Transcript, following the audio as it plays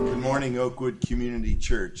morning, Oakwood Community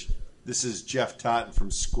Church. This is Jeff Totten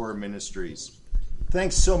from Score Ministries.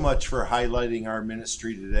 Thanks so much for highlighting our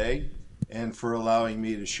ministry today and for allowing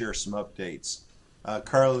me to share some updates.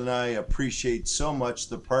 Carl and I appreciate so much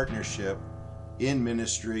the partnership in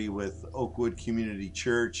ministry with Oakwood Community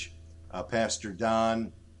Church, Pastor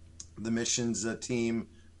Don, the missions team,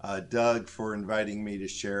 Doug, for inviting me to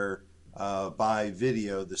share by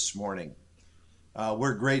video this morning.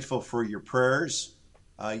 We're grateful for your prayers,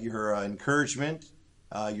 your encouragement,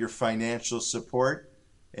 your financial support,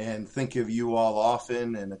 and think of you all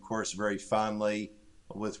often and, of course, very fondly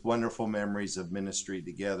with wonderful memories of ministry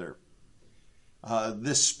together.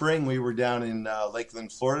 This spring, we were down in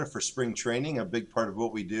Lakeland, Florida for spring training. A big part of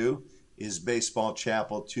what we do is baseball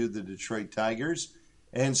chapel to the Detroit Tigers.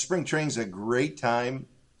 And spring training is a great time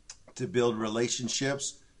to build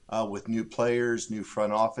relationships with new players, new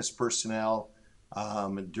front office personnel,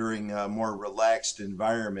 during a more relaxed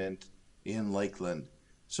environment in Lakeland.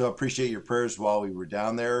 So I appreciate your prayers while we were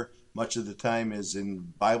down there. Much of the time is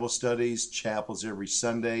in Bible studies, chapels every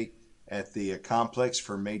Sunday at the complex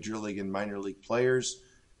for major league and minor league players,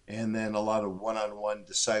 and then a lot of one-on-one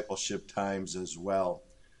discipleship times as well.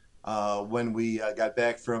 When we got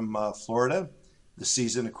back from Florida, the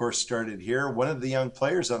season, of course, started here. One of the young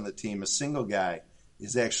players on the team, a single guy,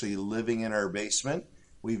 is actually living in our basement.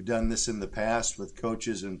 We've done this in the past with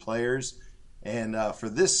coaches and players. And for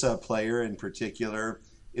this player in particular,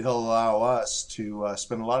 it'll allow us to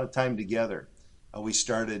spend a lot of time together. We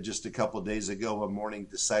started just a couple of days ago a morning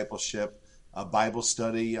discipleship, a Bible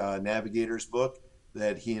study, Navigator's book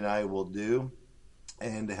that he and I will do,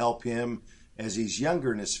 and to help him as he's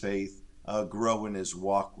younger in his faith grow in his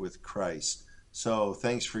walk with Christ. So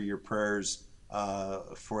thanks for your prayers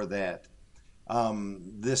for that.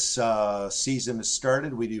 This season has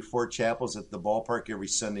started. We do 4 chapels at the ballpark every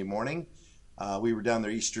Sunday morning. We were down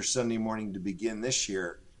there Easter Sunday morning to begin this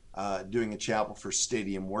year, doing a chapel for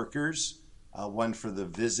stadium workers, one for the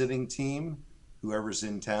visiting team, whoever's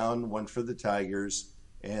in town, one for the Tigers,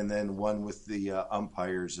 and then one with the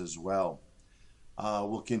umpires as well.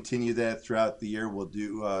 We'll continue that throughout the year. We'll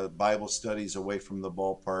do Bible studies away from the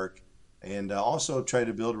ballpark and also try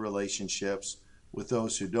to build relationships with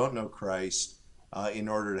those who don't know Christ in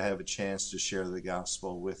order to have a chance to share the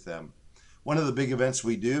gospel with them. One of the big events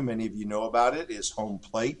we do, many of you know about it, is Home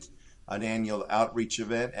Plate, an annual outreach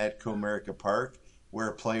event at Comerica Park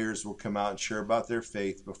where players will come out and share about their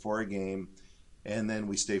faith before a game, and then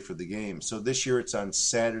we stay for the game. So this year it's on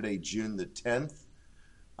Saturday, June the 10th.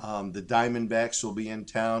 The Diamondbacks will be in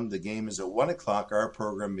town. The game is at 1 o'clock. Our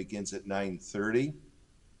program begins at 9:30.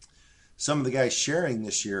 Some of the guys sharing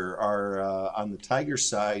this year are on the Tiger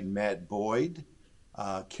side, Matt Boyd,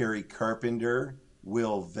 Kerry Carpenter,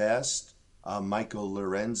 Will Vest, Michael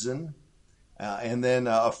Lorenzen, and then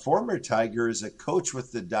a former Tiger is a coach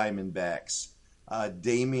with the Diamondbacks,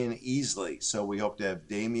 Damian Easley. So we hope to have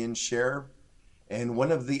Damian share. And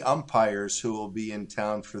one of the umpires who will be in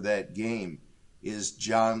town for that game is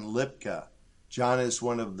John Lipka. John is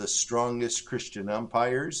one of the strongest Christian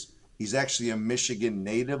umpires. He's actually a Michigan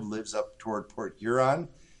native, lives up toward Port Huron.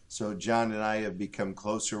 So John and I have become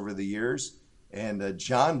closer over the years. And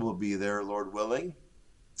John will be there, Lord willing,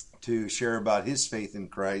 to share about his faith in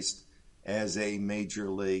Christ as a major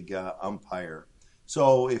league umpire.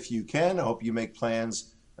 So if you can, I hope you make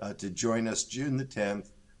plans to join us June the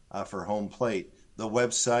 10th for Home Plate. The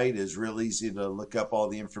website is real easy to look up all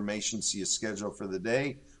the information, see a schedule for the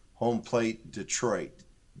day,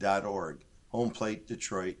 homeplatedetroit.org,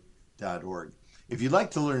 homeplatedetroit.org. If you'd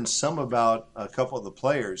like to learn some about a couple of the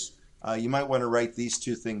players, you might want to write these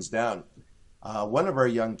 2 things down. One of our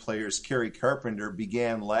young players, Kerry Carpenter,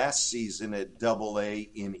 began last season at AA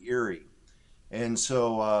in Erie. And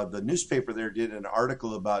so the newspaper there did an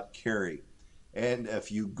article about Kerry. And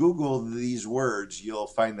if you Google these words, you'll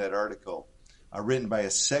find that article written by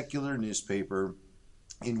a secular newspaper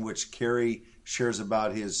in which Kerry shares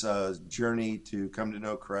about his journey to come to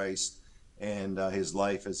know Christ and his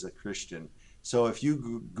life as a Christian. So if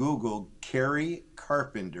you Google Kerry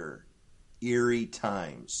Carpenter, Erie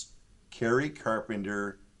Times, Kerry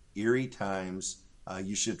Carpenter, Erie Times,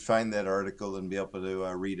 you should find that article and be able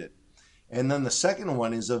to read it. And then the second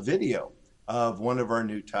one is a video of one of our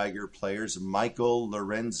new Tiger players, Michael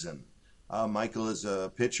Lorenzen. Michael is a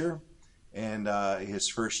pitcher, and his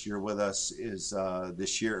first year with us is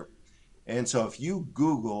this year. And so if you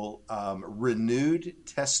Google renewed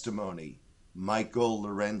testimony, Michael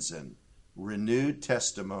Lorenzen, renewed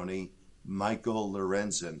testimony, Michael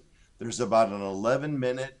Lorenzen, there's about an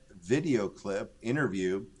 11-minute video clip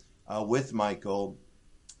interview with Michael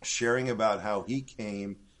sharing about how he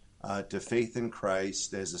came to faith in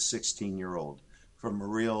Christ as a 16-year-old from a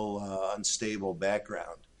real unstable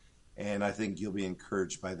background. And I think you'll be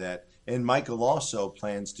encouraged by that. And Michael also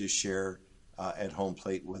plans to share at home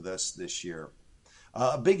plate with us this year.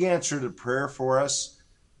 A big answer to prayer for us,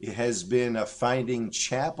 it has been finding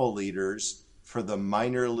chapel leaders for the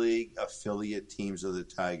minor league affiliate teams of the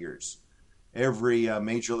Tigers. Every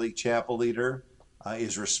major league chapel leader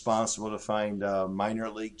is responsible to find minor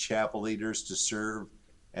league chapel leaders to serve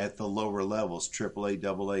at the lower levels, AAA,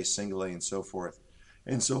 AA, single A, and so forth.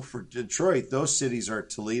 And so for Detroit, those cities are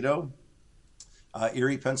Toledo,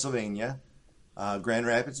 Erie, Pennsylvania, Grand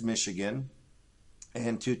Rapids, Michigan,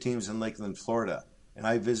 and 2 teams in Lakeland, Florida. And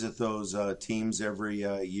I visit those teams every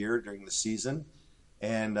year during the season.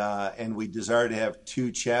 And we desire to have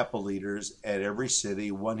 2 chapel leaders at every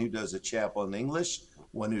city, one who does a chapel in English,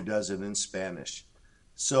 one who does it in Spanish.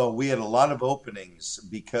 So we had a lot of openings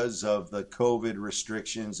because of the COVID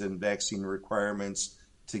restrictions and vaccine requirements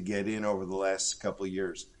to get in over the last couple of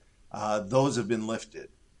years. Those have been lifted.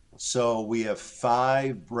 So we have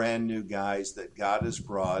 5 brand new guys that God has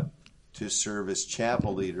brought to serve as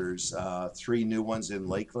chapel leaders, 3 new ones in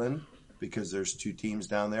Lakeland because there's 2 teams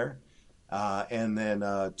down there, and then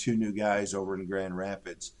 2 new guys over in Grand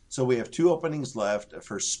Rapids. So we have 2 openings left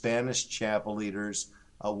for Spanish chapel leaders,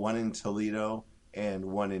 1 in Toledo and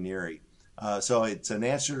 1 in Erie. So it's an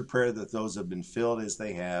answer to prayer that those have been filled as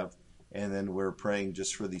they have, and then we're praying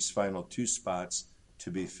just for these final 2 spots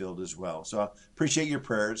to be filled as well. So I appreciate your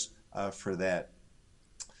prayers for that.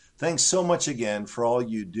 Thanks so much again for all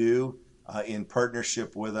you do in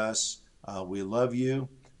partnership with us. We love you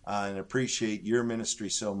and appreciate your ministry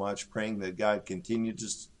so much, praying that God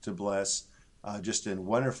continues to bless just in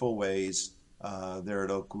wonderful ways there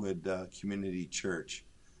at Oakwood Community Church.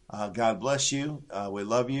 God bless you. We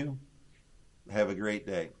love you. Have a great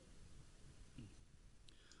day.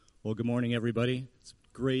 Well, good morning, everybody. It's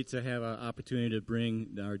great to have an opportunity to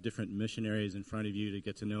bring our different missionaries in front of you to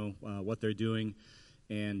get to know what they're doing.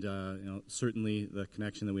 And certainly the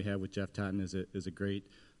connection that we have with Jeff Totten is a great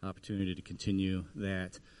opportunity to continue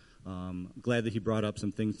that. Glad that he brought up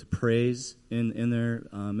some things to praise in their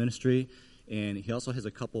ministry. And he also has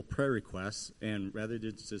a couple prayer requests. And rather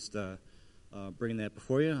than just bringing that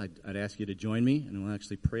before you, I'd ask you to join me, and we'll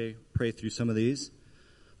actually pray through some of these.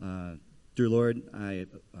 Dear Lord, I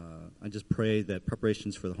just pray that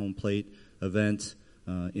preparations for the home plate event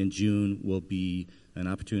in June will be an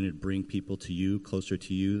opportunity to bring people to you, closer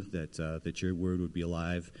to you, that your word would be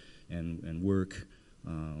alive and work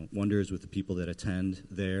wonders with the people that attend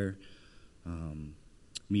there,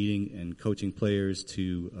 meeting and coaching players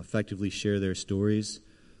to effectively share their stories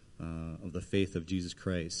of the faith of Jesus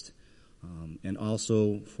Christ, and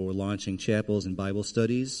also for launching chapels and Bible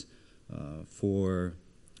studies for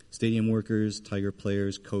stadium workers, Tiger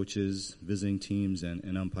players, coaches, visiting teams,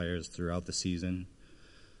 and umpires throughout the season.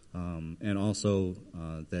 And also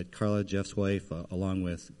that Carla, Jeff's wife, along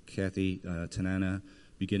with Kathy Tanana,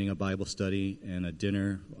 beginning a Bible study and a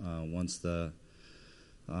dinner once the,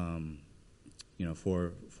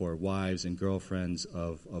 for wives and girlfriends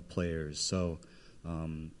of players. So,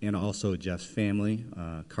 and also Jeff's family,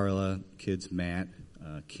 Carla, kids Matt,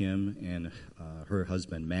 Kim, and her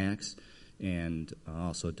husband Max, and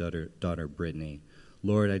also daughter Brittany.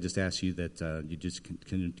 Lord, I just ask you that you just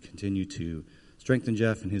continue to strengthen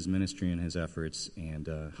Jeff and his ministry and his efforts, and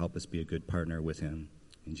help us be a good partner with him.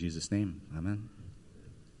 In Jesus' name, amen.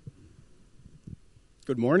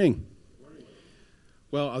 Good morning.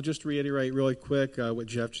 Well, I'll just reiterate really quick what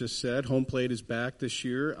Jeff just said. Home plate is back this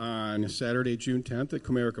year on Saturday, June 10th at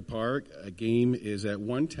Comerica Park. A game is at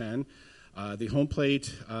 1:10. The home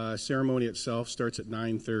plate ceremony itself starts at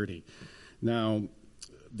 9:30. Now,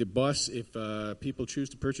 the bus, if people choose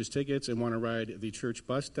to purchase tickets and want to ride the church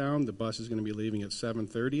bus down, the bus is going to be leaving at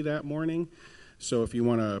 7:30 that morning. So if you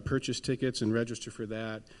want to purchase tickets and register for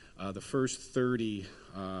that, the first 30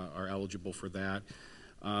 are eligible for that.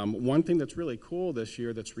 One thing that's really cool this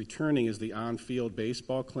year that's returning is the on-field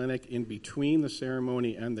baseball clinic in between the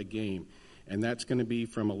ceremony and the game. And that's going to be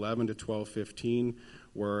from 11 to 12:15,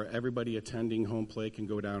 where everybody attending home plate can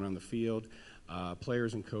go down on the field.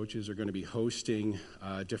 Players and coaches are going to be hosting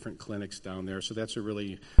different clinics down there, so that's a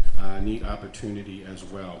really neat opportunity as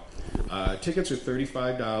well. Tickets are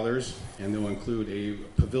 $35, and they'll include a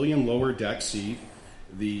pavilion lower deck seat,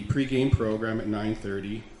 the pregame program at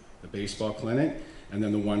 9:30, the baseball clinic, and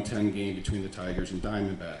then the 1:10 game between the Tigers and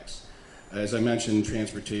Diamondbacks. As I mentioned,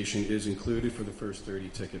 transportation is included for the first 30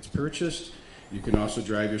 tickets purchased. You can also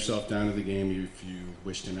drive yourself down to the game if you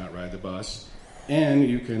wish to not ride the bus. And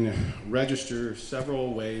you can register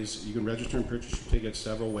several ways. You can register and purchase your tickets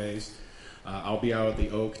several ways. I'll be out at the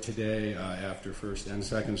Oak today after first and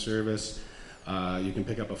second service. You can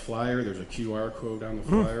pick up a flyer. There's a QR code on the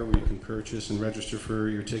flyer where you can purchase and register for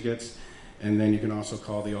your tickets. And then you can also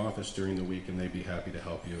call the office during the week, and they'd be happy to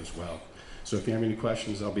help you as well. So if you have any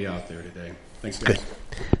questions, I'll be out there today. Thanks, guys. Good.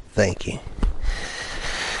 Thank you.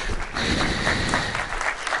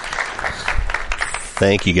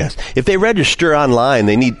 Thank you, guys. If they register online,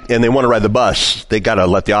 they want to ride the bus, they got to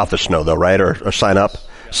let the office know, though, right? Or sign up.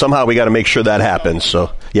 Somehow we got to make sure that happens. So,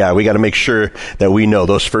 yeah, we got to make sure that we know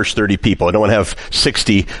those first 30 people. I don't want to have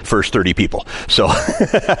 60 first 30 people. So, we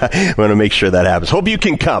want to make sure that happens. Hope you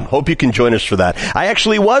can come. Hope you can join us for that. I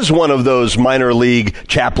actually was one of those minor league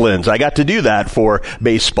chaplains. I got to do that for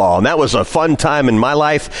baseball, and that was a fun time in my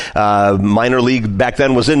life. Minor league back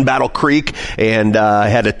then was in Battle Creek, and I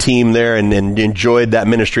had a team there and enjoyed that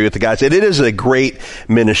ministry with the guys. It is a great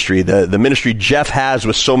ministry. The ministry Jeff has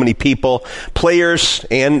with so many people, players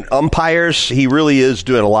and umpires. He really is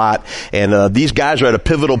doing a lot. And these guys are at a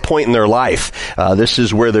pivotal point in their life. This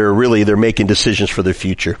is where they're making decisions for their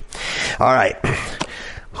future. All right.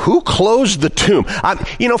 Who closed the tomb?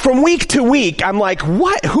 From week to week, I'm like,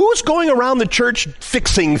 what? Who's going around the church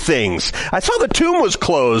fixing things? I saw the tomb was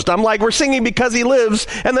closed. I'm like, we're singing Because He Lives,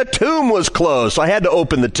 and the tomb was closed. So I had to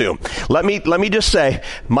open the tomb. Let me just say,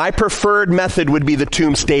 my preferred method would be the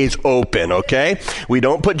tomb stays open, okay? We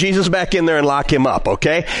don't put Jesus back in there and lock him up,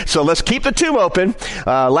 okay? So let's keep the tomb open.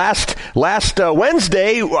 Last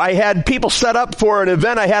Wednesday, I had people set up for an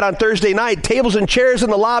event I had on Thursday night, tables and chairs in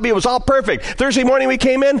the lobby. It was all perfect. Thursday morning we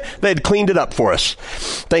came in, they had cleaned it up for us.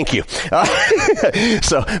 Thank you.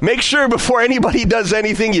 So make sure before anybody does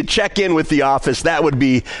anything, you check in with the office. That would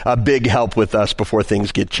be a big help with us before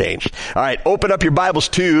things get changed. All right, open up your Bibles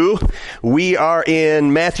too. We are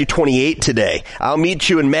in Matthew 28 today. I'll meet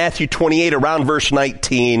you in Matthew 28 around verse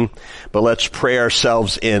 19, but let's pray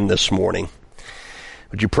ourselves in this morning.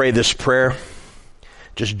 Would you pray this prayer?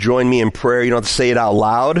 Just join me in prayer. You don't have to say it out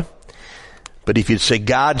loud. But if you'd say,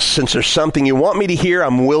 God, since there's something you want me to hear,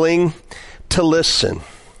 I'm willing to listen.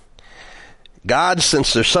 God,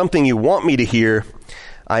 since there's something you want me to hear,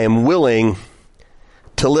 I am willing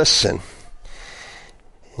to listen.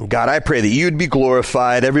 And God, I pray that you'd be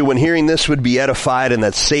glorified, everyone hearing this would be edified, and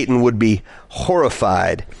that Satan would be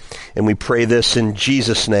horrified. And we pray this in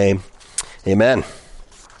Jesus' name. Amen.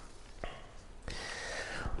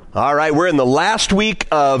 All right, we're in the last week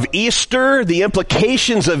of Easter, the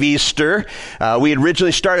implications of Easter. We had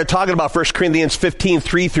originally started talking about 1 Corinthians 15,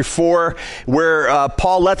 3 through 4, where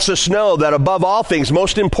Paul lets us know that above all things,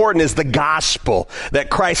 most important is the gospel, that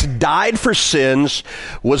Christ died for sins,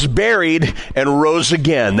 was buried, and rose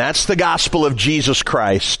again. That's the gospel of Jesus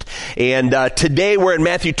Christ. And today we're in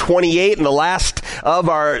Matthew 28, and the last of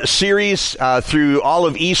our series through all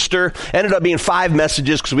of Easter. Ended up being 5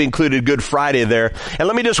 messages because we included Good Friday there. And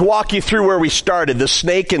let me just walk you through where we started. The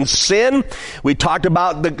snake and sin. We talked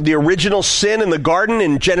about the original sin in the garden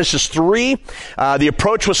in Genesis 3. The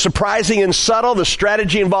approach was surprising and subtle. The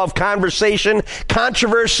strategy involved conversation,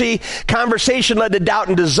 controversy. Conversation led to doubt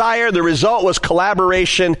and desire. The result was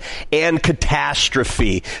collaboration and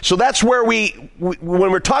catastrophe. So that's where when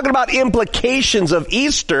we're talking about implications of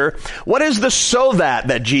Easter, what is the so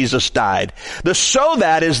that Jesus died? The so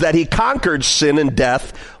that is that he conquered sin and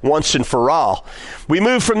death once and for all. We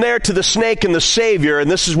move from there to the snake and the Savior, and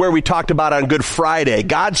this is where we talked about on Good Friday.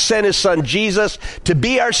 God sent his son Jesus to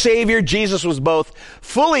be our Savior. Jesus was both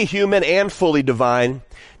fully human and fully divine.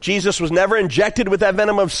 Jesus was never injected with that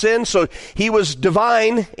venom of sin, so he was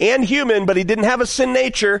divine and human, but he didn't have a sin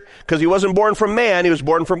nature because he wasn't born from man, he was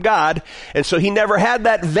born from God. And so he never had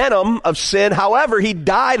that venom of sin. However, he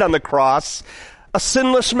died on the cross, a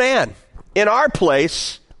sinless man, in our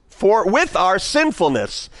place, with our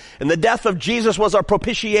sinfulness. And the death of Jesus was our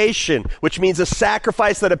propitiation, which means a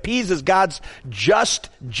sacrifice that appeases God's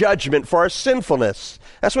just judgment for our sinfulness.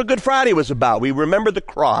 That's what Good Friday was about. We remember the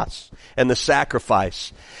cross and the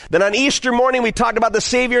sacrifice. Then on Easter morning, we talked about the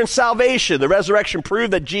Savior and salvation. The resurrection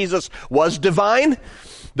proved that Jesus was divine.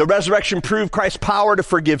 The resurrection proved Christ's power to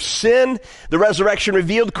forgive sin. The resurrection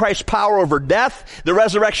revealed Christ's power over death. The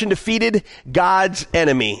resurrection defeated God's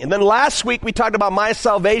enemy. And then last week we talked about my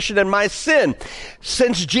salvation and my sin.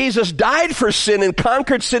 Since Jesus died for sin and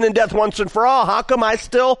conquered sin and death once and for all, how come I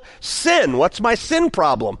still sin? What's my sin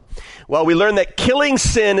problem? Well, we learned that killing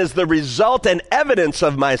sin is the result and evidence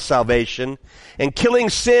of my salvation, and killing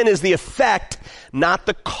sin is the effect, not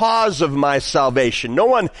the cause of my salvation. No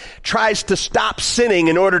one tries to stop sinning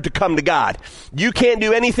in order to come to God. You can't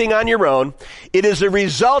do anything on your own. It is a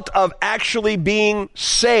result of actually being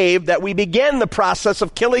saved that we begin the process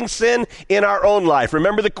of killing sin in our own life.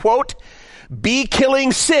 Remember the quote? Be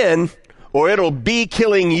killing sin, or it'll be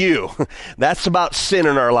killing you. That's about sin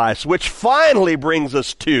in our lives, which finally brings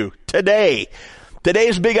us to today.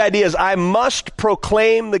 Today's big idea is I must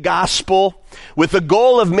proclaim the gospel with the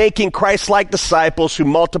goal of making Christ-like disciples who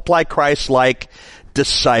multiply Christ-like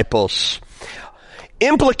disciples.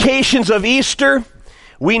 Implications of Easter.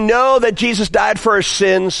 We know that Jesus died for our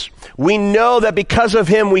sins. We know that because of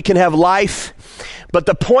him we can have life. But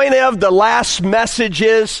the point of the last message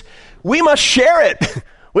is we must share it.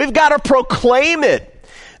 We've got to proclaim it.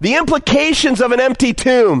 The implications of an empty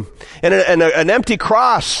tomb and an empty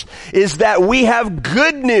cross is that we have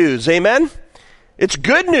good news. Amen? It's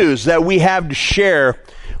good news that we have to share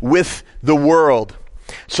with the world.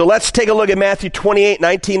 So let's take a look at Matthew 28,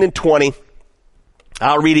 19 and 20.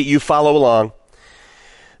 I'll read it. You follow along.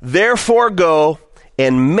 Therefore go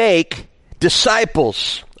and make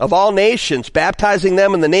disciples of all nations, baptizing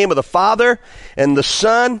them in the name of the Father and the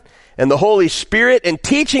Son and the Holy Spirit, and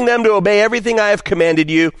teaching them to obey everything I have commanded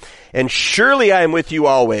you. And surely I am with you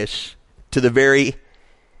always to the very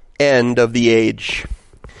end of the age.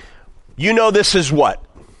 You know this is what?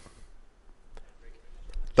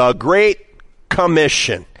 The Great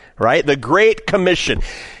Commission, right? The Great Commission.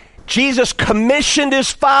 Jesus commissioned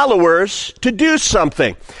his followers to do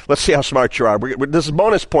something. Let's see how smart you are. This is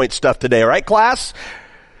bonus point stuff today, all right, class?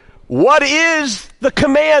 What is the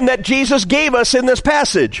command that Jesus gave us in this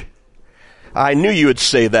passage? I knew you would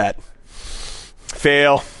say that.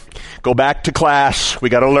 Fail. Go back to class. We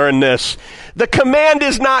got to learn this. The command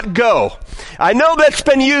is not go. I know that's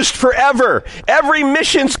been used forever. Every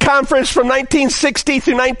missions conference from 1960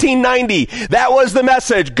 through 1990, that was the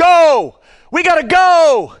message. Go! We got to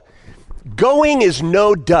go! Going is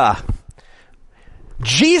no duh.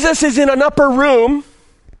 Jesus is in an upper room.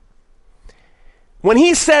 When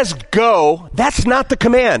he says go, that's not the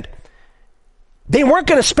command. They weren't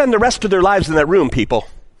going to spend the rest of their lives in that room, people.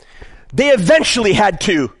 They eventually had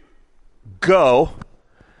to go.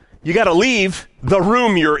 You got to leave the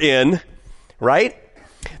room you're in, right?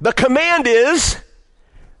 The command is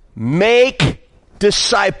make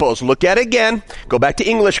disciples. Look at it again. Go back to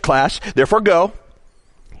English class. Therefore go.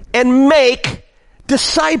 And make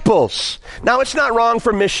disciples. Now, it's not wrong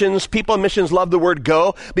for missions. People in missions love the word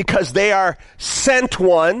go because they are sent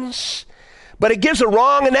ones, but it gives a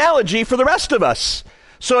wrong analogy for the rest of us.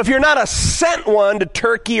 So if you're not a sent one to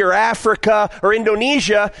Turkey or Africa or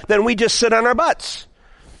Indonesia, then we just sit on our butts.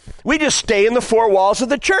 We just stay in the four walls of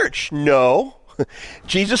the church. No.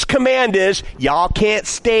 Jesus' command is, y'all can't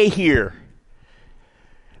stay here.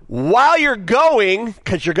 While you're going,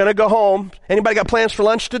 because you're going to go home. Anybody got plans for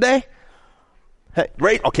lunch today? Hey,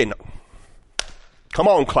 okay, no. Come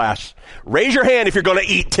on, class. Raise your hand if you're going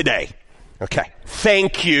to eat today. Okay,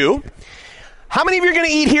 thank you. How many of you are going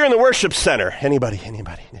to eat here in the worship center? Anybody?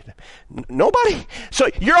 Nobody? So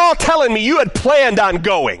you're all telling me you had planned on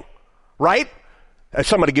going, right?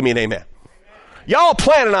 Somebody give me an amen. Y'all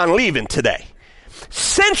planning on leaving today.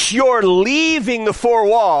 Since you're leaving the four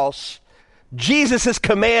walls, Jesus'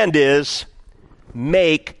 command is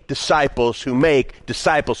make disciples who make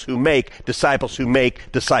disciples who make disciples who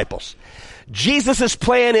make disciples. Jesus'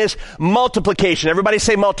 plan is multiplication. Everybody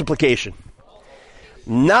say multiplication.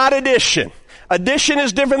 Not addition. Addition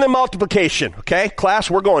is different than multiplication. Okay, class,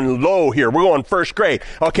 we're going low here. We're going first grade.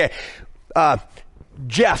 Okay,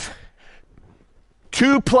 Jeff,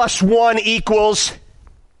 2 plus 1 equals?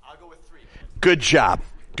 I'll go with 3. Good job.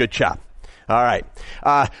 Good job. All right.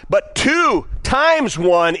 But 2 times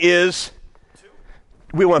 1 is? 2.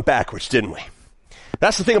 We went backwards, didn't we?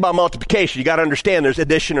 That's the thing about multiplication. You got to understand there's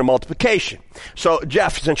addition or multiplication. So,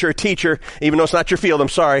 Jeff, since you're a teacher, even though it's not your field, I'm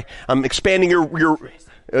sorry, I'm expanding your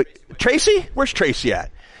Tracy? Where's Tracy at?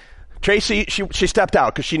 Tracy, she stepped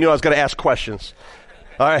out because she knew I was going to ask questions.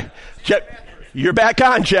 All right. Jeff, you're back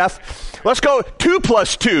on, Jeff. Let's go 2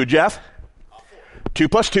 plus 2, Jeff. 2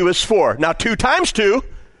 plus 2 is 4. Now, 2 times 2?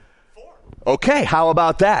 4. Okay, how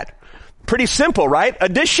about that? Pretty simple, right?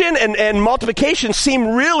 Addition and multiplication seem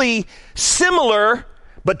really similar,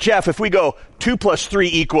 but Jeff, if we go 2 plus 3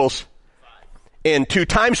 equals 5. And 2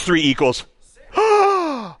 times 3 equals 6.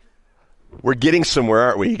 We're getting somewhere,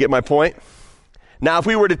 aren't we? You get my point? Now, if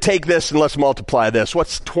we were to take this and let's multiply this,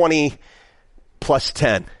 what's 20 plus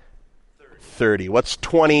 10? 30. What's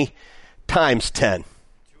 20 times 10?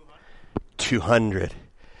 200.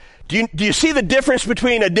 Do you see the difference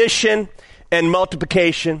between addition and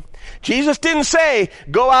multiplication? Jesus didn't say,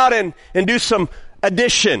 go out and do some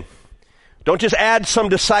addition. Don't just add some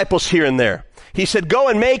disciples here and there. He said, go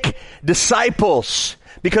and make disciples.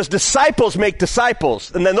 Because disciples make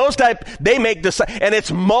disciples. And then they make disciples. And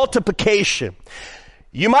it's multiplication.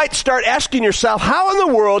 You might start asking yourself, how in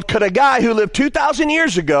the world could a guy who lived 2,000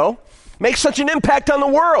 years ago make such an impact on the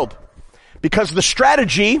world? Because the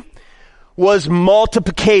strategy was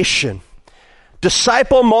multiplication.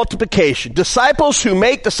 Disciple multiplication. Disciples who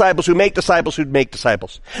make disciples who make disciples who make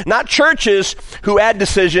disciples. Not churches who add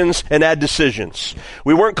decisions and add decisions.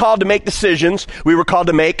 We weren't called to make decisions. We were called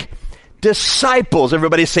to make disciples.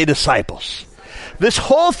 Everybody say disciples. This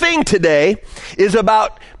whole thing today is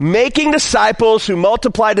about making disciples who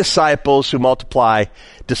multiply disciples who multiply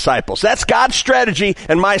disciples. That's God's strategy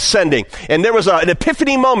and my sending. And there was an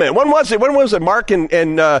epiphany moment. When was it? When was it? Mark and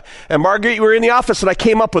Margaret, you were in the office and I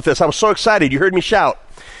came up with this. I was so excited. You heard me shout.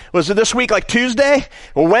 Was it this week, like Tuesday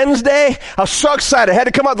or Wednesday? I was so excited. I had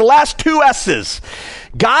to come out with the last two S's.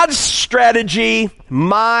 God's strategy,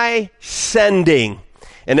 my sending.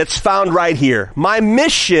 And it's found right here. My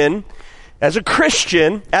mission as a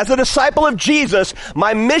Christian, as a disciple of Jesus,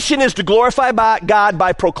 my mission is to glorify God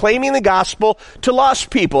by proclaiming the gospel to lost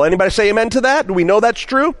people. Anybody say amen to that? Do we know that's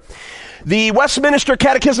true? The Westminster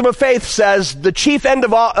Catechism of Faith says the chief end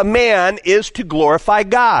of a man is to glorify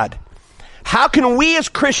God. How can we as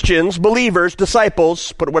Christians, believers,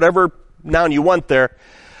 disciples, put whatever noun you want there,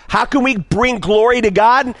 how can we bring glory to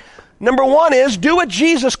God? Number one is do what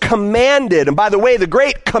Jesus commanded. And by the way, the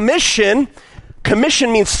Great Commission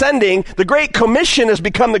means sending. The Great Commission has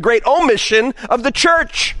become the great omission of the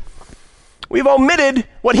church. We've omitted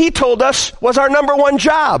what he told us was our number one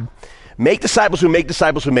job. Make disciples who make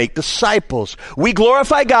disciples who make disciples. We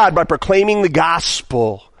glorify God by proclaiming the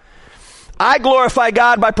gospel. I glorify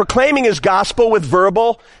God by proclaiming his gospel with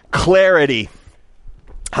verbal clarity.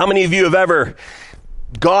 How many of you have ever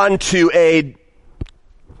gone to a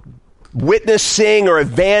witnessing or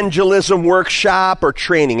evangelism workshop or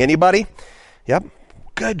training? Anybody? Yep.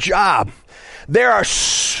 Good job. There are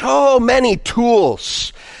so many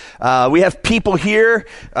tools. We have people here,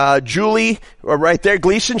 Julie, right there,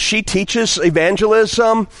 Gleason, she teaches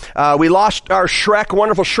evangelism. We lost our Shrek,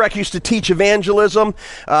 wonderful Shrek used to teach evangelism.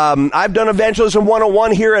 I've done evangelism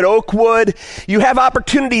 101 here at Oakwood. You have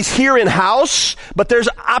opportunities here in-house, but there's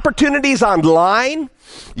opportunities online.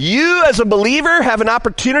 You, as a believer, have an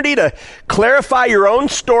opportunity to clarify your own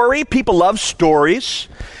story. People love stories.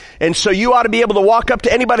 And so you ought to be able to walk up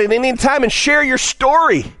to anybody at any time and share your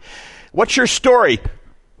story. What's your story?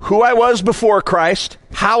 Who I was before Christ,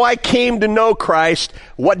 how I came to know Christ,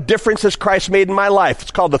 what difference has Christ made in my life.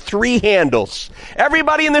 It's called the 3 handles.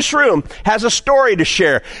 Everybody in this room has a story to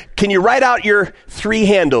share. Can you write out your 3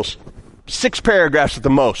 handles? 6 paragraphs at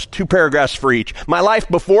the most, 2 paragraphs for each. My life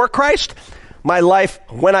before Christ, my life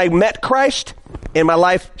when I met Christ, and my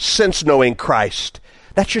life since knowing Christ.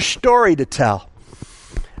 That's your story to tell.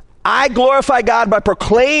 I glorify God by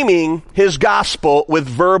proclaiming his gospel with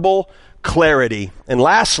verbal clarity. And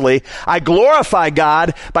lastly, I glorify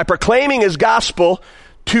God by proclaiming his gospel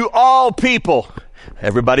to all people.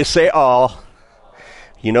 Everybody say all.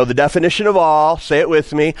 You know the definition of all. Say it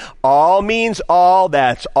with me. All means all.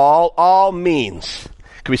 That's all means.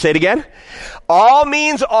 Can we say it again? All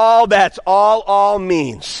means all. That's all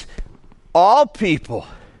means. All people.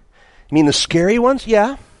 You mean the scary ones?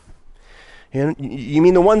 Yeah. You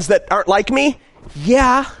mean the ones that aren't like me?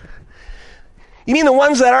 Yeah. You mean the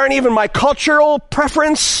ones that aren't even my cultural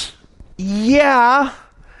preference? Yeah.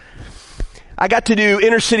 I got to do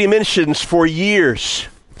inner city missions for years.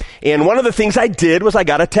 And one of the things I did was I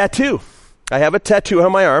got a tattoo. I have a tattoo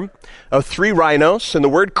on my arm of 3 rhinos and the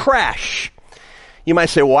word crash. You might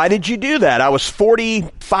say, why did you do that? I was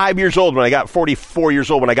 44 years old when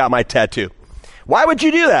I got my tattoo. Why would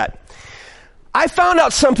you do that? I found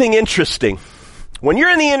out something interesting. When you're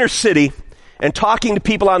in the inner city and talking to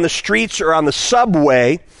people on the streets or on the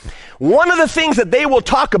subway, one of the things that they will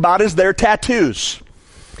talk about is their tattoos.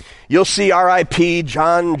 You'll see R.I.P.,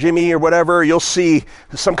 John, Jimmy, or whatever. You'll see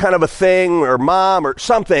some kind of a thing or mom or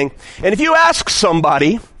something. And if you ask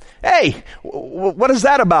somebody, hey, what is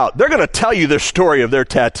that about? They're going to tell you their story of their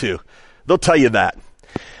tattoo. They'll tell you that.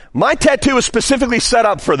 My tattoo is specifically set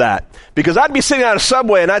up for that because I'd be sitting on a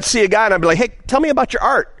subway and I'd see a guy and I'd be like, hey, tell me about your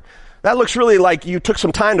art. That looks really like you took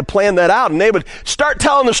some time to plan that out. And they would start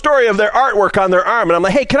telling the story of their artwork on their arm. And I'm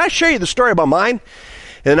like, hey, can I share you the story about mine?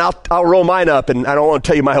 And I'll roll mine up. And I don't want to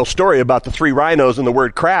tell you my whole story about the 3 rhinos and the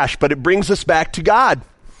word crash, but it brings us back to God.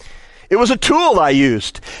 It was a tool I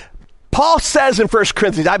used. Paul says in 1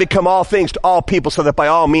 Corinthians, I become all things to all people so that by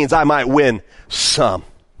all means I might win some.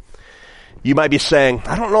 You might be saying,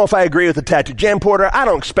 I don't know if I agree with the tattoo. Jan Porter, I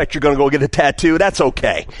don't expect you're going to go get a tattoo. That's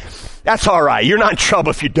okay. That's all right. You're not in trouble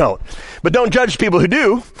if you don't. But don't judge people who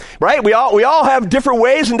do, right? We all have different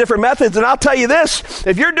ways and different methods. And I'll tell you this,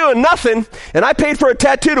 if you're doing nothing and I paid for a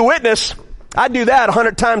tattoo to witness, I'd do that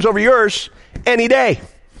 100 times over yours any day.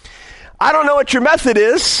 I don't know what your method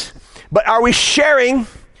is, But are we sharing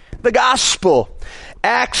the gospel?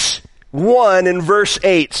 Acts 1 and verse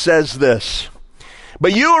 8 says this.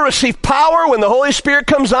 But you will receive power when the Holy Spirit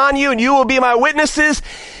comes on you, and you will be my witnesses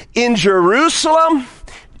in Jerusalem,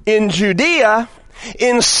 in Judea,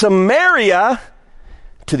 in Samaria,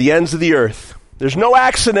 to the ends of the earth. There's no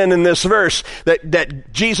accident in this verse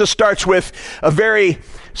that Jesus starts with a very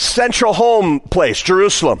central home place,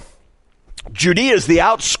 Jerusalem. Judea is the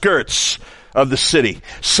outskirts of the city.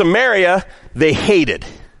 Samaria, they hated.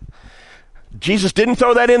 Jesus didn't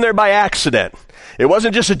throw that in there by accident. It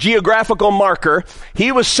wasn't just a geographical marker.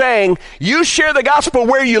 He was saying, you share the gospel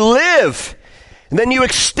where you live, and then you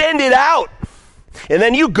extend it out. And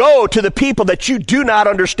then you go to the people that you do not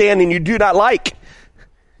understand and you do not like.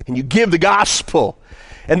 And you give the gospel.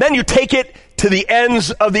 And then you take it to the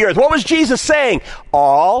ends of the earth. What was Jesus saying?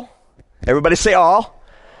 All. Everybody say all.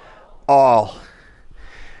 All.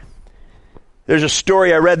 There's a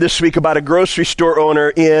story I read this week about a grocery store owner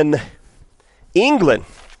in England.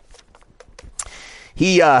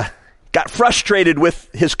 He got frustrated with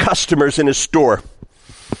his customers in his store.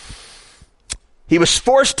 He was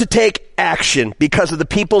forced to take action because of the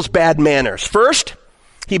people's bad manners. First,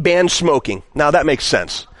 he banned smoking. Now that makes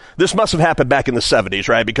sense. This must have happened back in the 70s,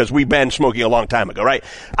 right? Because we banned smoking a long time ago, right?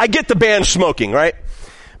 I get the ban smoking, right?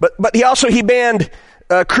 But he banned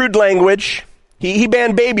crude language. He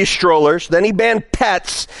banned baby strollers. Then he banned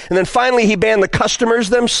pets. And then finally he banned the customers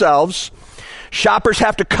themselves. Shoppers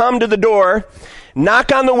have to come to the door,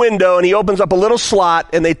 knock on the window, and he opens up a little slot,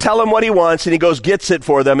 and they tell him what he wants, and he goes, gets it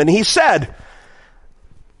for them. And he said,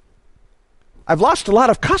 I've lost a lot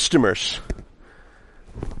of customers.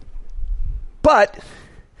 But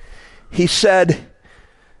he said,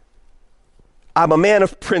 I'm a man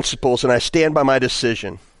of principles, and I stand by my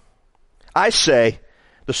decision. I say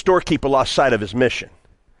the storekeeper lost sight of his mission.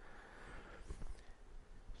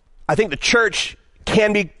 I think the church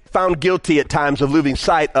can be found guilty at times of losing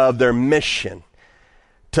sight of their mission.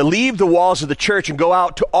 To leave the walls of the church and go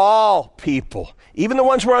out to all people, even the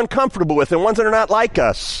ones we're uncomfortable with and ones that are not like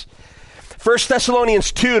us. 1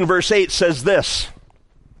 Thessalonians 2 and verse 8 says this.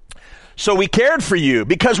 So we cared for you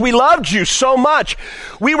because we loved you so much.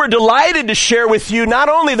 We were delighted to share with you not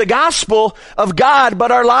only the gospel of God,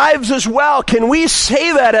 but our lives as well. Can we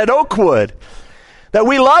say that at Oakwood? That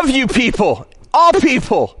we love you people, all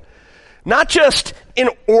people. Not just in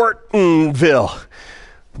Ortonville,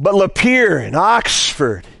 but Lapeer and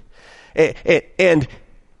Oxford and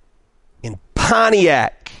in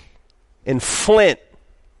Pontiac and Flint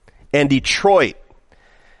and Detroit.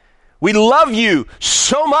 We love you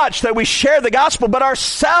so much that we share the gospel, but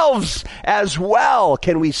ourselves as well.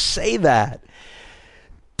 Can we say that?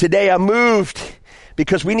 Today I'm moved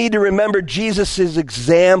because we need to remember Jesus'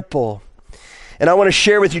 example. And I want to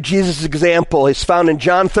share with you Jesus' example. It's found in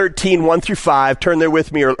John 13, 1 through 5. Turn there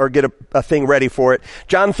with me or get a thing ready for it.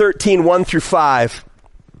 John 13, 1 through 5.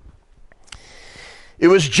 It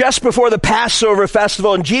was just before the Passover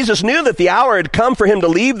festival, and Jesus knew that the hour had come for him to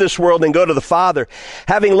leave this world and go to the Father.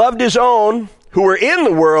 Having loved his own who were in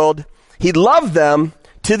the world, he loved them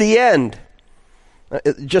to the end.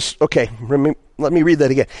 Let me read that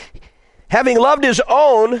again. Having loved his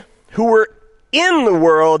own who were in the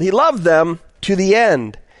world, he loved them to the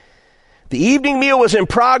end. The evening meal was in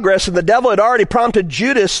progress, and the devil had already prompted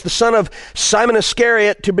Judas, the son of Simon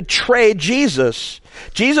Iscariot, to betray Jesus.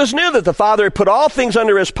 Jesus knew that the Father had put all things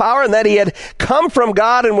under his power and that he had come from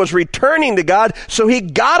God and was returning to God. So he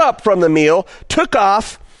got up from the meal, took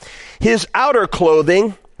off his outer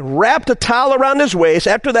clothing, wrapped a towel around his waist.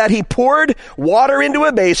 After that, he poured water into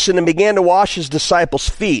a basin and began to wash his disciples'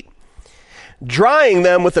 feet, drying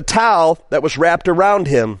them with the towel that was wrapped around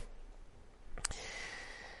him.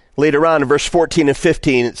 Later on in verse 14 and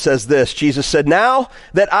 15, it says this. Jesus said, now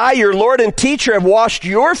that I, your Lord and teacher, have washed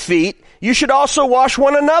your feet, you should also wash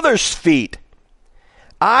one another's feet.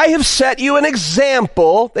 I have set you an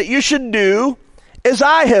example that you should do as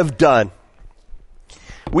I have done.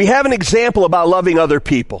 We have an example about loving other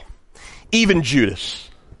people, even Judas.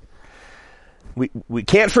 We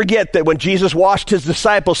can't forget that when Jesus washed his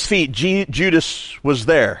disciples' feet, Judas was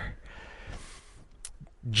there.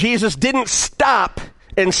 Jesus didn't stop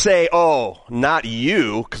and say, oh, not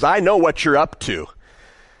you, because I know what you're up to.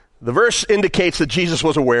 The verse indicates that Jesus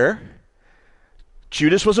was aware.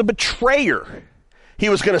 Judas was a betrayer. He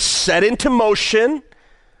was going to set into motion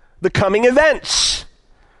the coming events.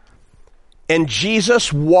 And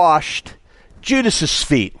Jesus washed Judas's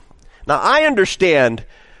feet. Now, I understand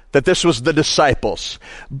that this was the disciples.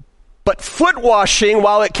 But foot washing,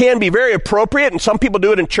 while it can be very appropriate, and some people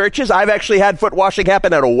do it in churches, I've actually had foot washing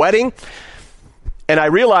happen at a wedding. And I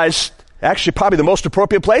realized Actually, probably the most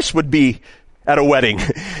appropriate place would be at a wedding.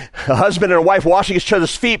 A husband and a wife washing each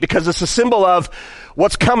other's feet, because it's a symbol of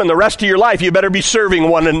what's coming the rest of your life. You better be serving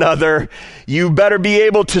one another. You better be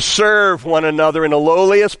able to serve one another in the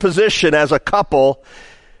lowliest position as a couple.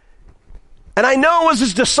 And I know it was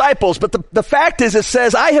his disciples, but the fact is, it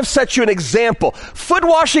says, I have set you an example. Foot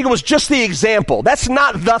washing was just the example. That's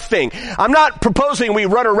not the thing. I'm not proposing we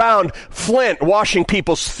run around Flint washing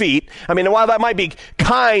people's feet. I mean, while that might be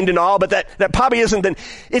kind and all, but that probably isn't.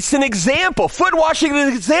 It's an example. Foot washing is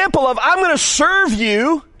an example of, I'm going to serve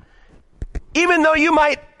you, even though you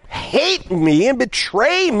might hate me and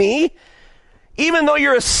betray me, even though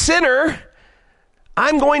you're a sinner,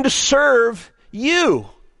 I'm going to serve you.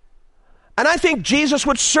 And I think Jesus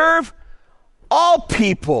would serve all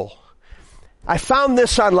people. I found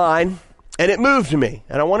this online, and it moved me,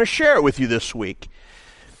 and I want to share it with you this week.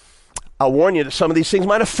 I'll warn you that some of these things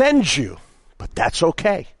might offend you, but that's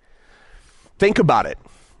okay. Think about it.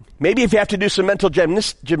 Maybe if you have to do some mental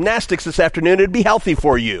gymnastics this afternoon, it'd be healthy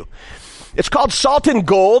for you. It's called Salt and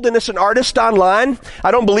Gold, and it's an artist online.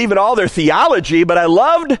 I don't believe in all their theology, but I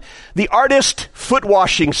loved the artist foot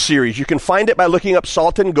washing series. You can find it by looking up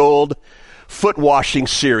Salt and Gold foot washing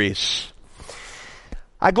series.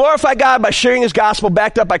 I glorify God by sharing his gospel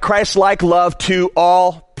backed up by Christlike love to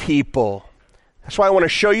all people. That's why I want to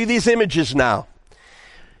show you these images now.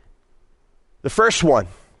 The first one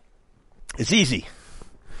is easy.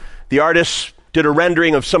 The artist did a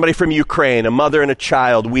rendering of somebody from Ukraine, a mother and a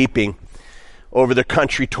child weeping over their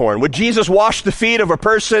country torn. Would Jesus wash the feet of a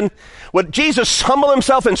person? Would Jesus humble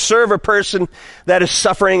himself and serve a person that is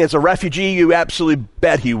suffering as a refugee? You absolutely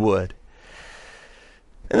bet he would.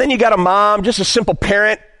 And then you got a mom, just a simple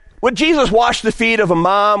parent. Would Jesus wash the feet of a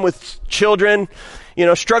mom with children,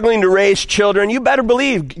 struggling to raise children? You better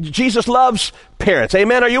believe Jesus loves parents.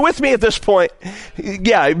 Amen? Are you with me at this point?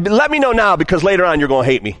 Yeah, let me know now, because later on you're going to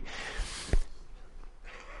hate me.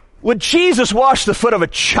 Would Jesus wash the foot of a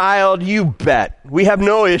child? You bet. We have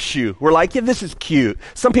no issue. We're like, yeah, this is cute.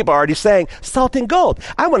 Some people are already saying, Salt and Gold.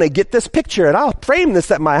 I want to get this picture and I'll frame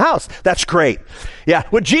this at my house. That's great. Yeah.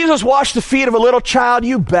 Would Jesus wash the feet of a little child?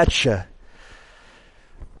 You betcha.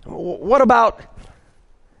 What about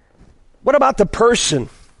the person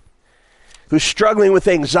who's struggling with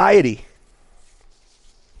anxiety?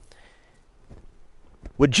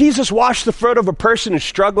 Would Jesus wash the foot of a person who's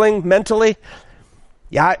struggling mentally?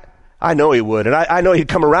 Yeah, I know he would. And I know he'd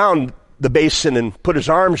come around the basin and put his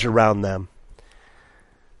arms around them.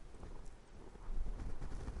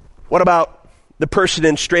 What about the person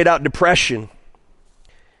in straight out depression?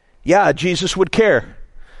 Yeah, Jesus would care.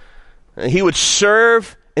 He would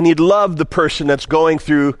serve and he'd love the person that's going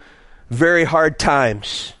through very hard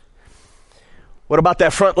times. What about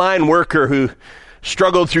that frontline worker who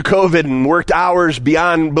struggled through COVID and worked hours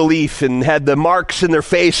beyond belief and had the marks in their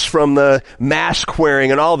face from the mask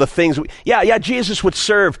wearing and all the things? Yeah, Jesus would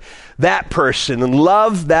serve that person and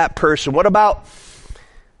love that person. What about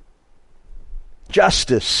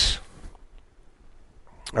justice?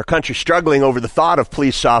 Our country's struggling over the thought of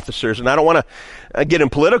police officers, and I don't want to get in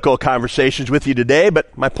political conversations with you today,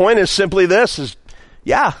 but my point is simply this,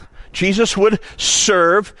 Jesus would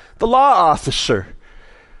serve the law officer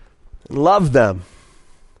and love them.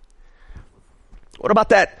 What about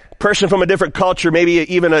that person from a different culture, maybe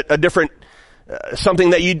even a different,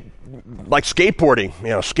 something that you, like skateboarding.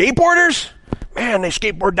 Skateboarders, man, they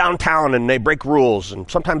skateboard downtown and they break rules and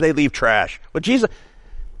sometimes they leave trash. But Jesus,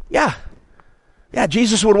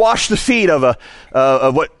 Jesus would wash the feet of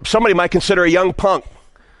what somebody might consider a young punk.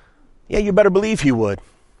 Yeah, you better believe he would.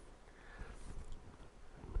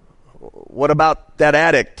 What about that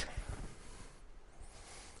addict?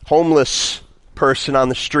 Homeless person on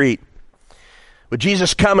the street. Would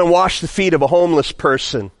Jesus come and wash the feet of a homeless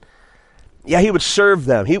person? Yeah, he would serve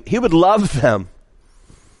them. He would love them.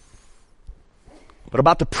 What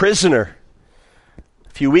about the prisoner? A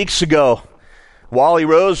few weeks ago, Wally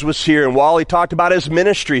Rose was here, and Wally talked about his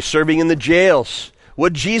ministry, serving in the jails.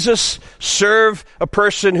 Would Jesus serve a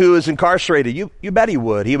person who is incarcerated? You bet he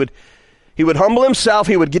would. He would humble himself.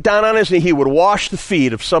 He would get down on his knee. He would wash the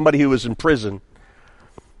feet of somebody who was in prison.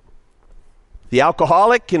 The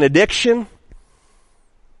alcoholic in addiction,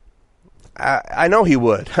 I know he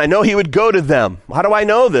would. I know he would go to them. How do I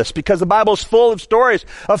know this? Because the Bible is full of stories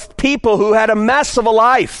of people who had a mess of a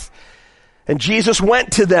life. And Jesus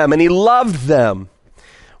went to them and he loved them.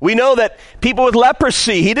 We know that people with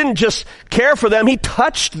leprosy, he didn't just care for them, he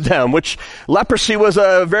touched them, which leprosy was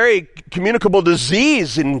a very communicable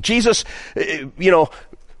disease. And Jesus,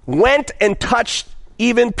 went and touched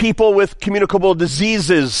even people with communicable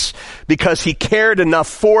diseases, because he cared enough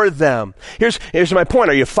for them. Here's my point.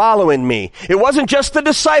 Are you following me? It wasn't just the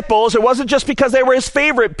disciples. It wasn't just because they were his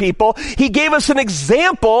favorite people. He gave us an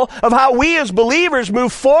example of how we as believers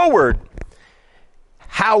move forward,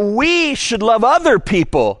 how we should love other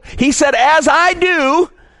people. He said, as I do,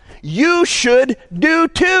 you should do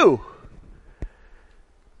too.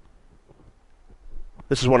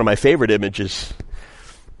 This is one of my favorite images.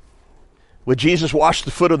 Would Jesus wash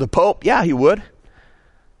the foot of the Pope? Yeah, he would.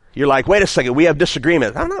 You're like, wait a second, we have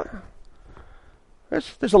disagreements. I don't know.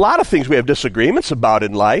 There's a lot of things we have disagreements about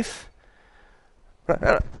in life.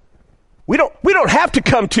 We don't have to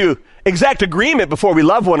come to exact agreement before we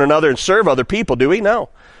love one another and serve other people, do we? No.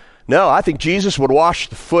 No, I think Jesus would wash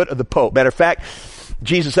the foot of the Pope. Matter of fact,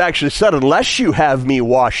 Jesus actually said, unless you have me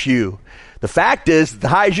wash you. The fact is, the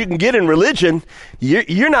high as you can get in religion,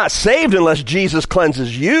 you're not saved unless Jesus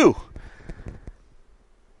cleanses you.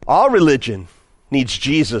 All religion needs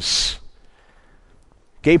Jesus.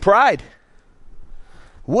 Gay pride.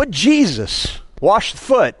 Would Jesus wash the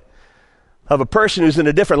foot of a person who's in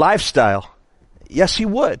a different lifestyle? Yes, he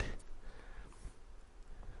would.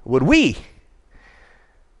 Would we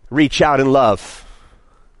reach out in love?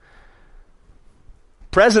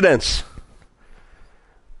 Presidents.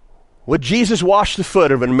 Would Jesus wash the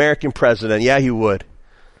foot of an American president? Yeah, he would.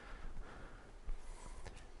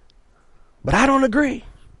 But I don't agree.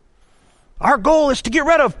 Our goal is to get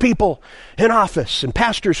rid of people in office and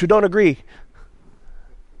pastors who don't agree.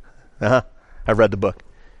 I've read the book.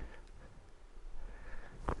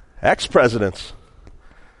 Ex-presidents.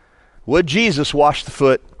 Would Jesus wash the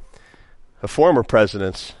foot of former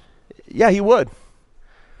presidents? Yeah, he would.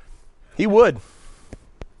 He would.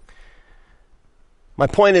 My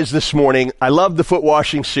point is this morning, I love the foot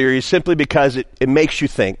washing series simply because it makes you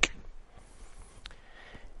think.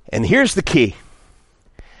 And here's the key.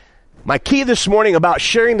 My key this morning about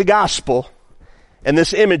sharing the gospel and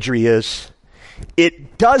this imagery is,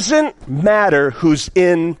 it doesn't matter who's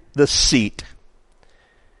in the seat.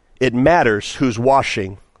 It matters who's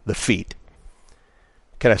washing the feet.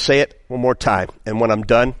 Can I say it one more time? And when I'm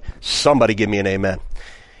done, somebody give me an amen.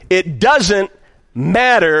 It doesn't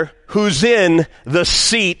matter who's in the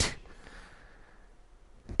seat.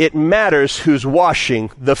 It matters who's washing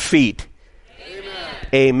the feet. Amen.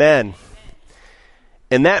 Amen.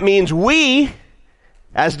 And that means we,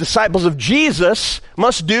 as disciples of Jesus,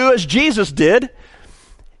 must do as Jesus did.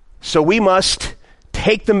 So we must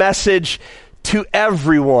take the message to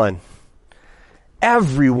everyone.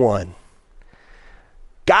 Everyone.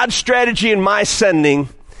 God's strategy in my sending,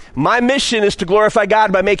 my mission is to glorify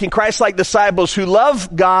God by making Christ-like disciples who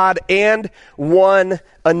love God and one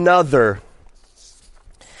another.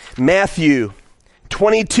 Matthew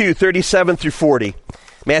 22:37 through 40.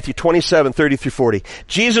 Matthew 27:30 through 40.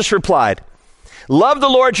 Jesus replied, love the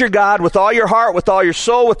Lord your God with all your heart, with all your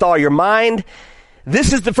soul, with all your mind.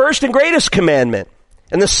 This is the first and greatest commandment.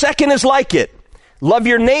 And the second is like it. Love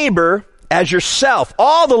your neighbor as yourself.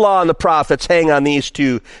 All the law and the prophets hang on these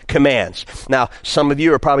two commands. Now, some of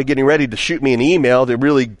you are probably getting ready to shoot me an email to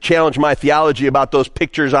really challenge my theology about those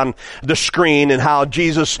pictures on the screen and how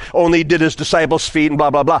Jesus only did his disciples' feet and blah,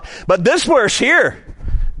 blah, blah. But this verse here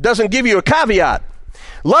doesn't give you a caveat.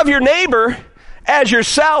 Love your neighbor as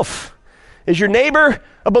yourself. Is your neighbor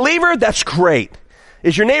a believer? That's great.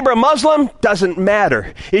 Is your neighbor a Muslim? Doesn't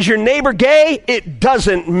matter. Is your neighbor gay? It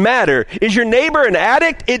doesn't matter. Is your neighbor an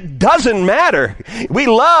addict? It doesn't matter. We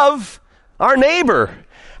love our neighbor.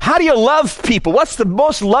 How do you love people? What's the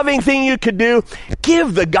most loving thing you could do?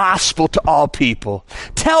 Give the gospel to all people.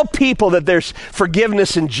 Tell people that there's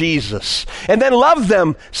forgiveness in Jesus. And then love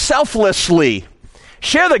them selflessly.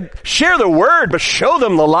 Share the word, but show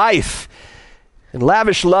them the life. And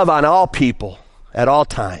lavish love on all people at all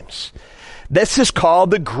times. This is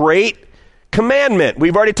called the Great Commandment.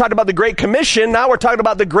 We've already talked about the Great Commission. Now we're talking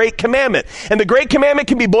about the Great Commandment. And the Great Commandment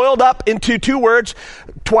can be boiled up into two words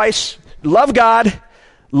twice. Love God,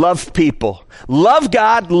 love people. Love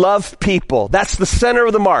God, love people. That's the center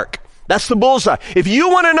of the mark. That's the bullseye. If you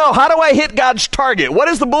want to know, how do I hit God's target? What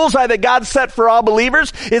is the bullseye that God set for all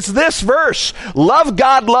believers? It's this verse. Love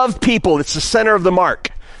God, love people. It's the center of the mark.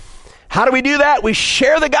 How do we do that? We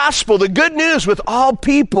share the gospel, the good news with all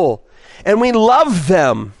people. And we love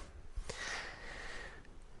them.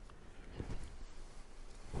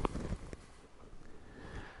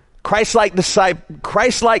 Christ-like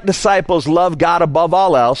disciples love God above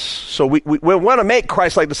all else. So we want to make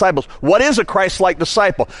Christ-like disciples. What is a Christ-like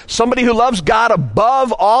disciple? Somebody who loves God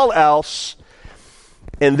above all else.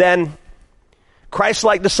 And then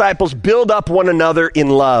Christ-like disciples build up one another in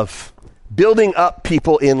love. Building up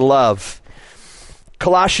people in love.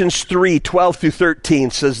 Colossians 3:12 through 13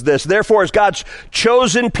 says this, therefore, as God's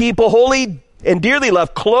chosen people, holy and dearly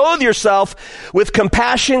loved, clothe yourself with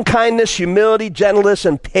compassion, kindness, humility, gentleness,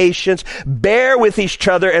 and patience. Bear with each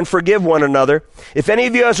other and forgive one another. If any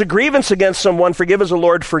of you has a grievance against someone, forgive as the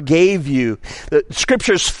Lord forgave you. The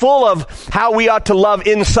scripture is full of how we ought to love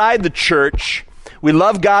inside the church. We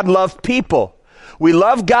love God, love people. We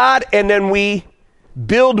love God, and then we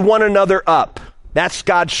build one another up. That's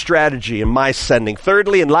God's strategy in my sending.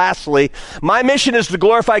 Thirdly and lastly, my mission is to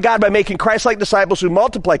glorify God by making Christ-like disciples who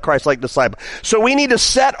multiply Christ-like disciples. So we need to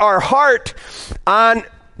set our heart on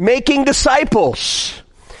making disciples.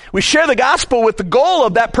 We share the gospel with the goal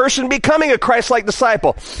of that person becoming a Christ-like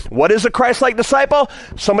disciple. What is a Christ-like disciple?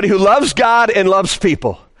 Somebody who loves God and loves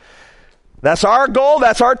people. That's our goal.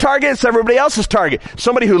 That's our target. It's everybody else's target.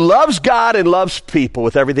 Somebody who loves God and loves people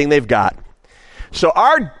with everything they've got. So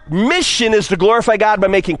our mission is to glorify God by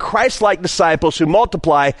making Christ-like disciples who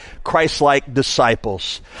multiply Christ-like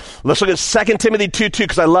disciples. Let's look at 2 Timothy 2:2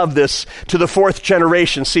 because I love this, to the fourth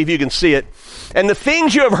generation. See if you can see it. And the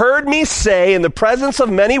things you have heard me say in the presence of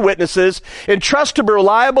many witnesses, entrust to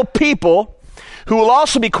reliable people who will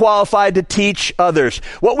also be qualified to teach others.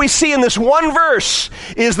 What we see in this one verse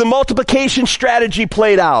is the multiplication strategy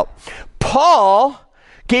played out. Paul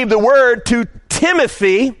gave the word to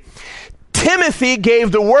Timothy. Timothy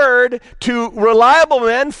gave the word to reliable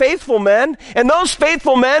men, faithful men, and those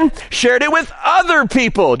faithful men shared it with other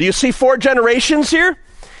people. Do you see 4 generations here?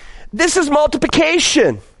 This is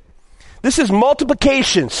multiplication. This is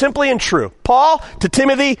multiplication, simply and true. Paul to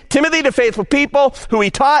Timothy, Timothy to faithful people who he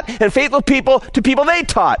taught, and faithful people to people they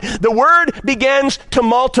taught. The word begins to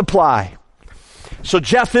multiply. So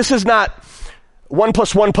Jeff, this is not 1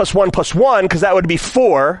 plus 1 plus 1 plus 1, because that would be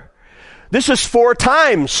 4. This is 4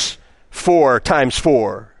 times 4 times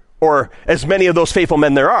 4, or as many of those faithful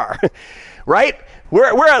men there are, right?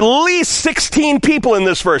 We're at least 16 people in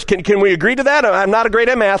this verse. Can we agree to that? I'm not great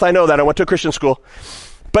at math. I know that. I went to a Christian school.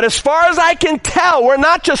 But as far as I can tell, we're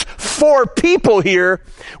not just 4 people here.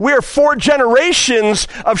 We are 4 generations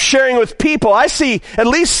of sharing with people. I see at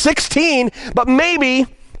least 16, but maybe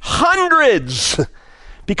hundreds,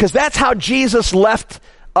 because that's how Jesus left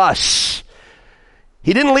us.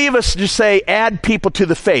 He didn't leave us to say, add people to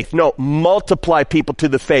the faith. No, multiply people to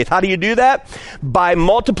the faith. How do you do that? By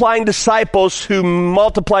multiplying disciples who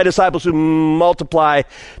multiply disciples who multiply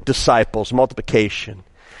disciples. Multiplication.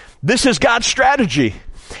 This is God's strategy.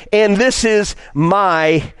 And this is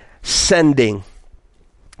my sending.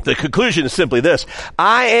 The conclusion is simply this.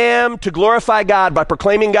 I am to glorify God by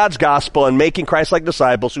proclaiming God's gospel and making Christ-like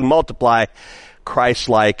disciples who multiply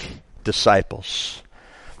Christ-like disciples.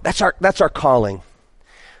 That's our calling.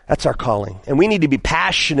 That's our calling. And we need to be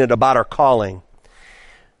passionate about our calling.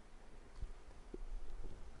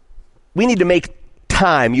 We need to make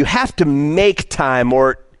time. You have to make time,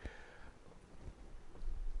 or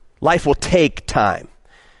life will take time.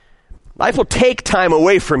 Life will take time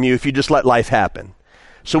away from you if you just let life happen.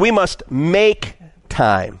 So we must make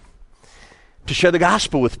time to share the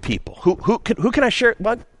gospel with people. Who can I share?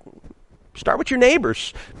 Well, start with your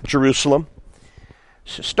neighbors, Jerusalem.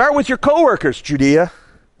 Start with your coworkers, Judea.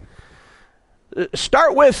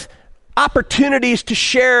 Start with opportunities to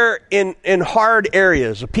share in hard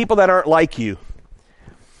areas of people that aren't like you.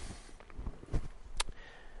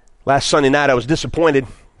 Last Sunday night, I was disappointed.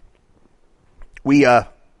 We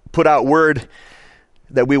put out word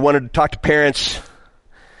that we wanted to talk to parents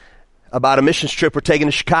about a missions trip we're taking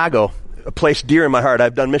to Chicago, a place dear in my heart.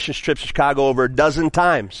 I've done missions trips to Chicago over 12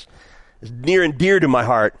 times. It's near and dear to my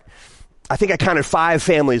heart. I think I counted 5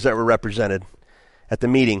 families that were represented at the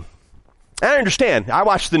meeting. And I understand. I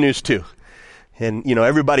watch the news too. And,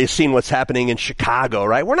 everybody's seen what's happening in Chicago,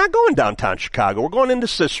 right? We're not going downtown Chicago. We're going into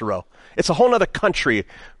Cicero. It's a whole other country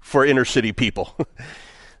for inner city people.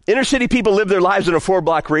 Inner city people live their lives in a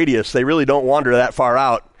 4-block radius. They really don't wander that far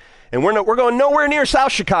out. And we're going nowhere near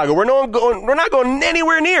South Chicago. We're not going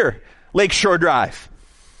anywhere near Lakeshore Drive.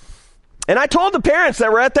 And I told the parents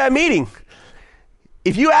that were at that meeting,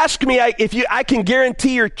 if you ask me if I can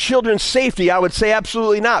guarantee your children's safety, I would say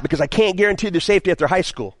absolutely not, because I can't guarantee their safety at their high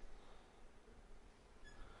school.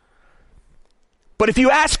 But if you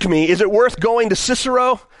ask me, is it worth going to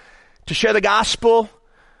Cicero to share the gospel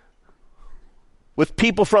with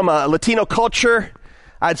people from a Latino culture?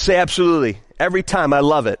 I'd say absolutely. Every time I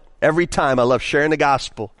love it. Every time I love sharing the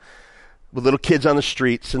gospel with little kids on the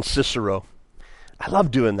streets in Cicero. I love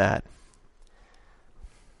doing that.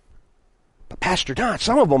 But Pastor Don,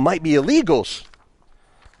 some of them might be illegals.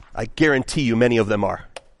 I guarantee you many of them are.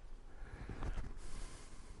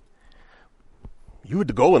 You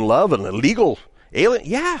would go and love an illegal alien?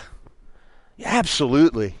 Yeah. Yeah,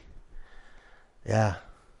 absolutely. Yeah.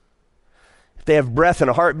 If they have breath and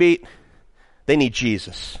a heartbeat, they need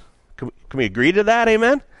Jesus. Can we agree to that?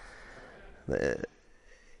 Amen?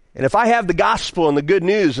 And if I have the gospel and the good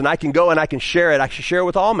news and I can go and I can share it, I should share it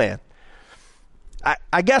with all men.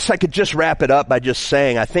 I guess I could just wrap it up by just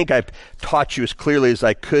saying, I think I've taught you as clearly as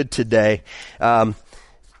I could today.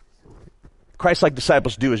 Christ-like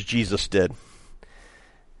disciples do as Jesus did.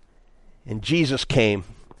 And Jesus came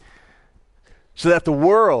so that the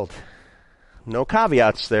world, no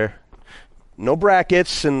caveats there, no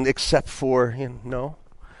brackets, and except for, no,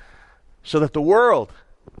 so that the world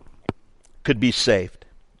could be saved.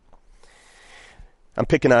 I'm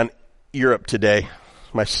picking on Europe today.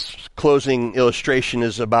 My closing illustration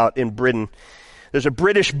is about in Britain. There's a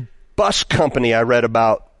British bus company I read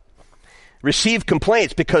about received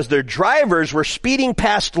complaints because their drivers were speeding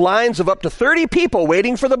past lines of up to 30 people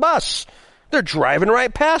waiting for the bus. They're driving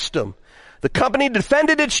right past them. The company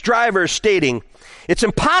defended its drivers, stating, it's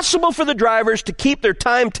impossible for the drivers to keep their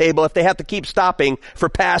timetable if they have to keep stopping for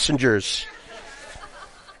passengers.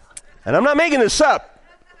 And I'm not making this up.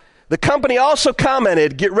 The company also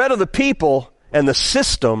commented, get rid of the people and the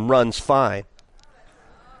system runs fine.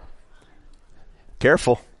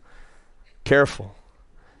 Careful. Careful.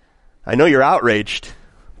 I know you're outraged,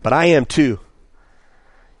 but I am too.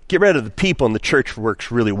 Get rid of the people and the church works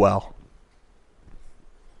really well.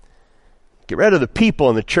 Get rid of the people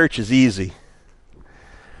and the church is easy.